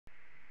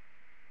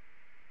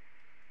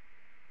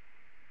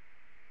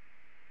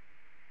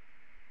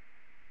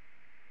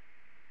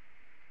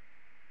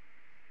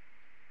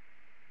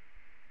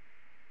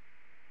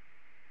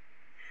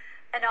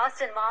An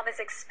Austin mom is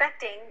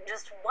expecting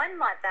just 1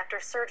 month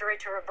after surgery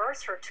to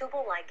reverse her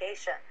tubal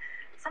ligation.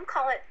 Some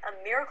call it a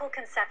miracle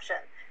conception.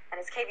 And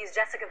as KVU's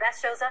Jessica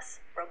Vest shows us,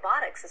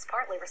 robotics is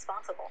partly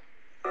responsible.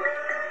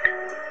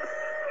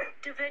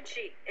 Da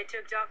Vinci. It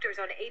took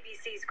doctors on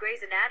ABC's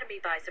Grey's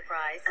Anatomy by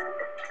surprise.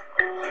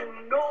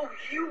 Oh, no,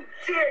 you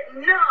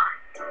did not!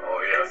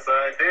 Oh, yes,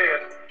 I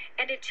did.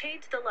 And it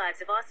changed the lives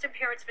of Austin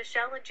parents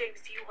Michelle and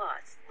James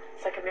Uhas.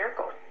 It's like a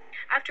miracle.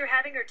 After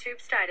having her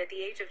tubes tied at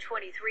the age of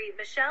 23,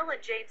 Michelle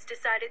and James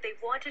decided they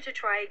wanted to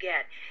try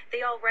again.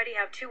 They already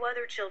have 2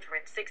 other children,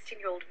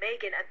 16-year-old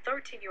Megan and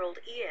 13-year-old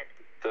Ian.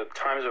 The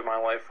times of my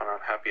life when I'm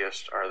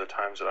happiest are the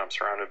times that I'm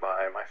surrounded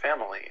by my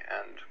family,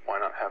 and why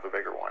not have a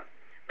bigger one?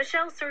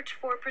 Michelle searched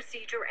for a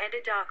procedure and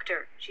a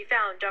doctor. She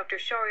found Dr.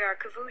 Shahriyar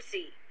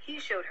Kavusi. He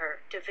showed her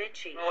Da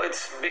Vinci. Well,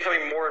 it's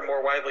becoming more and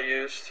more widely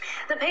used.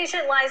 The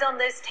patient lies on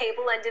this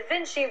table and Da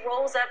Vinci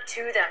rolls up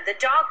to them. The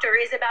doctor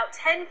is about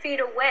 10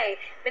 feet away,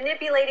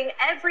 manipulating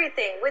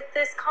everything with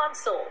this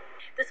console.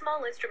 The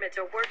small instruments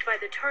are worked by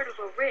the turn of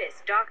a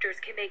wrist. Doctors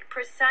can make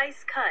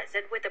precise cuts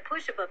and with the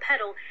push of a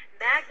pedal,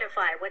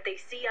 magnify what they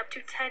see up to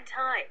 10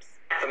 times.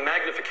 The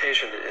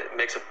magnification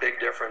makes a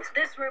big difference.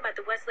 This room at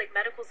the Westlake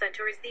Medical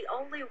Center is the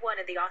only one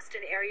in the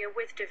Austin area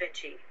with Da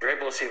Vinci. You're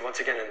able to see, once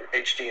again, in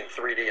HD and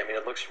 3D. I mean,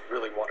 it looks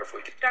really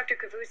wonderful. Dr.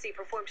 Kavusi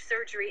performed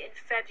surgery in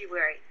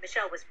February.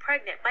 Michelle was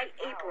pregnant by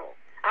April.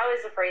 I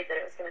was afraid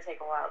that it was going to take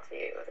a while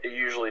too. It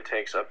usually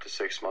takes up to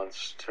 6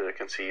 months to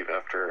conceive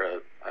after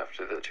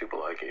the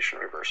tubal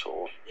ligation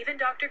reversal. Even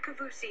Dr.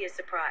 Kavusi is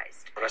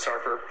surprised. When I saw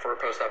her for a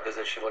post-op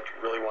visit, she looked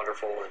really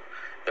wonderful, and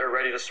they're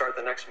ready to start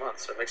the next month,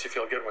 so it makes you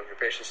feel good when your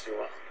patients do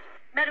well.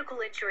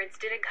 Medical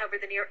insurance didn't cover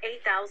the near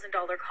 $8,000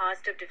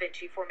 cost of Da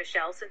Vinci for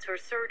Michelle since her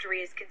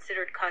surgery is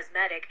considered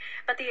cosmetic,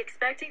 but the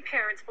expecting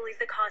parents believe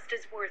the cost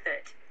is worth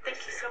it. Thank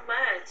you so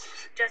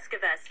much.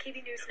 Jessica Vest,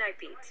 KV News Night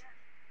Beat.